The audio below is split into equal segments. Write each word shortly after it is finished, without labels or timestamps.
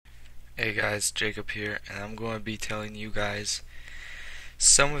Hey guys, Jacob here, and I'm going to be telling you guys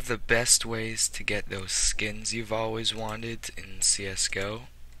some of the best ways to get those skins you've always wanted in CsGo.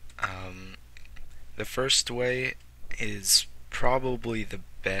 Um, the first way is probably the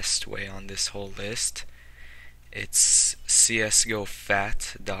best way on this whole list. It's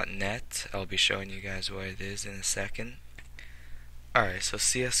csgofat.net. I'll be showing you guys what it is in a second. Alright, so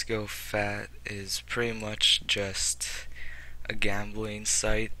CSGO Fat is pretty much just a gambling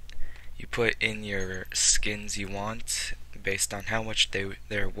site. You put in your skins you want based on how much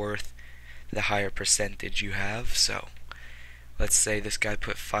they're worth, the higher percentage you have. So let's say this guy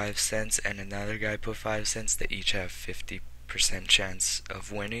put 5 cents and another guy put 5 cents. They each have 50% chance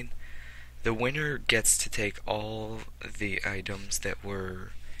of winning. The winner gets to take all the items that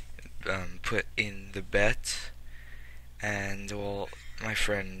were put in the bet, and well, my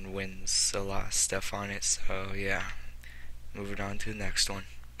friend wins a lot of stuff on it. So yeah, moving on to the next one.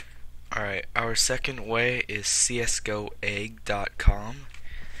 Alright, our second way is csgoegg.com.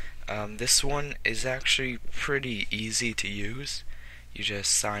 This one is actually pretty easy to use. You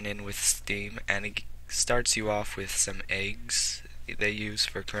just sign in with Steam and it starts you off with some eggs they use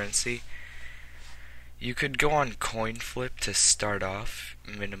for currency. You could go on coin flip to start off,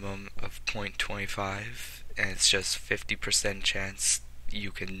 minimum of 0.25, and it's just 50% chance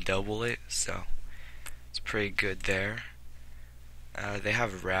you can double it, so it's pretty good there. They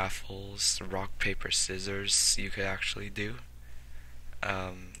have raffles, rock, paper, scissors you could actually do.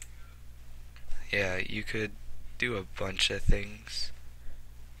 Um, yeah, you could do a bunch of things.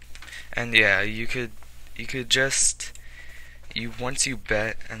 And yeah, you could just you once you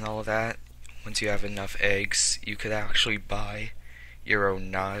bet and all that, once you have enough eggs, you could actually buy your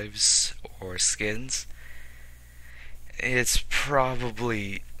own knives or skins. It's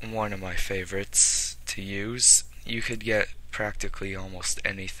probably one of my favorites to use. You could get practically almost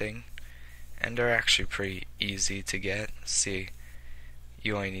anything, and they're actually pretty easy to get. See,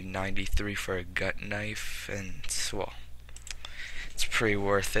 you only need 93 for a gut knife, and well, it's pretty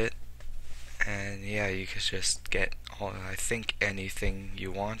worth it. And yeah, you could just get I think anything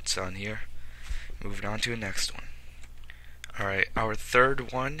you want on here. Moving on to the next one. Alright, our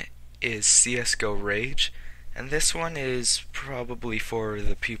third one is CSGO Rage, and this one is probably for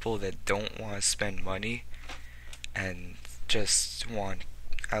the people that don't want to spend money and just want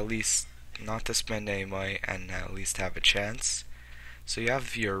at least not to spend any money and at least have a chance. So you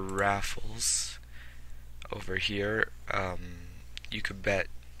have your raffles over here. You could bet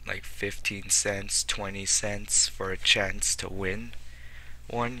like 15 cents, 20 cents for a chance to win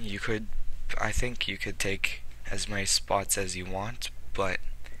one. I think you could take as many spots as you want, but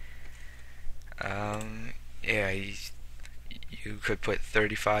yeah, you could put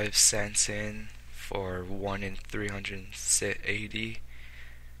 35 cents in for 1 in 380.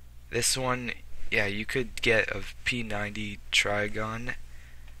 This one, yeah, you could get a P90 Trigon.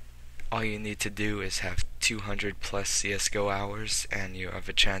 All you need to do is have 200 plus CSGO hours and you have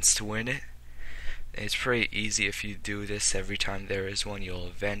a chance to win it. It's pretty easy. If you do this every time there is one, you'll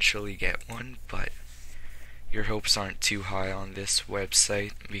eventually get one, but your hopes aren't too high on this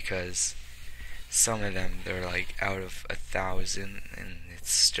website because some of them they're like out of 1,000 and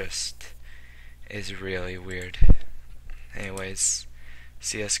is really weird. Anyways,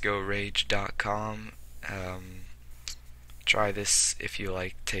 csgorage.com. Try this if you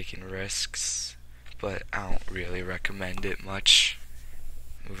like taking risks, but I don't really recommend it much.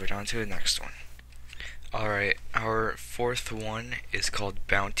 Moving on to the next one. Alright, our fourth one is called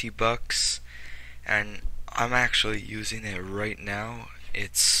Bounty Bucks, and I'm actually using it right now.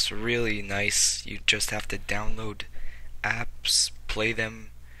 It's really nice. You just have to download apps, play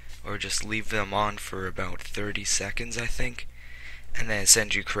them, or just leave them on for about 30 seconds, I think, and then it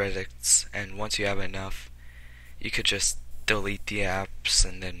sends you credits, and once you have enough, you could just delete the apps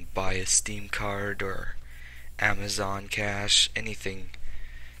and then buy a Steam card or Amazon Cash, anything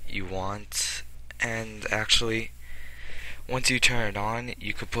you want. And actually, once you turn it on,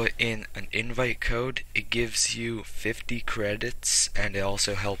 you could put in an invite code. It gives you 50 credits, and it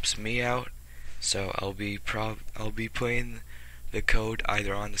also helps me out. So I'll be putting the code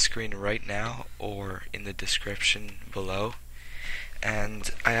either on the screen right now or in the description below. And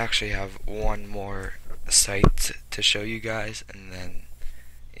I actually have one more site to show you guys, and then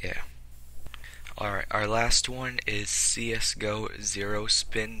yeah. Alright, our last one is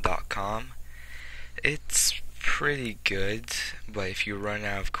csgo0spin.com. It's pretty good, but if you run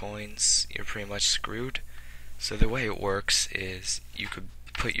out of coins, you're pretty much screwed. So the way it works is you could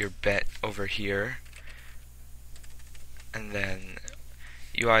put your bet over here, and then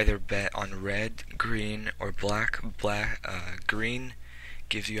you either bet on red, green, or black. Green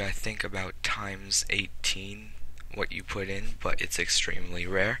gives you, I think, about times 18 what you put in, but it's extremely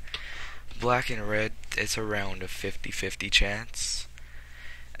rare. Black and red, it's around a 50-50 chance.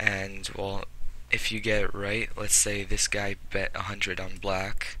 And, well, if you get it right, let's say this guy bet 100 on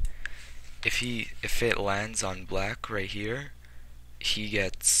black. If it lands on black right here, he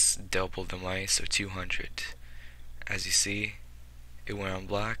gets double the money, so 200. As you see, it went on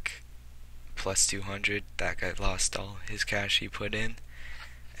black, plus 200. That guy lost all his cash he put in,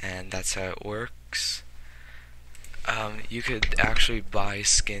 and that's how it works. You could actually buy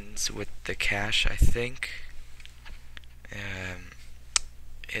skins with the cash, I think.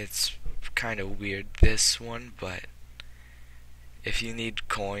 It's kind of weird, this one, but if you need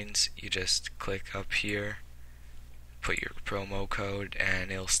coins, you just click up here, put your promo code,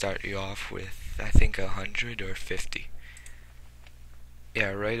 and it'll start you off with, I think, 100 or 50.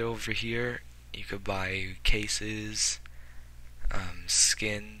 Yeah, right over here, you could buy cases,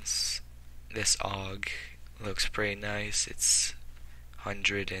 skins. This AUG looks pretty nice. It's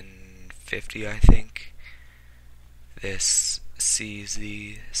 150, I think. This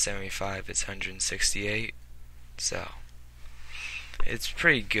CZ75, it's 168. So it's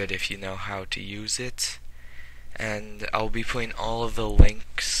pretty good if you know how to use it. And I'll be putting all of the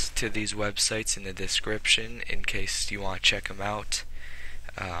links to these websites in the description in case you want to check them out.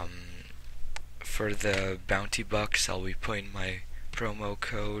 For the bounty bucks, I'll be putting my promo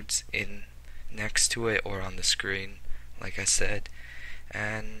codes in next to it or on the screen, like I said.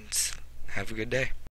 And have a good day.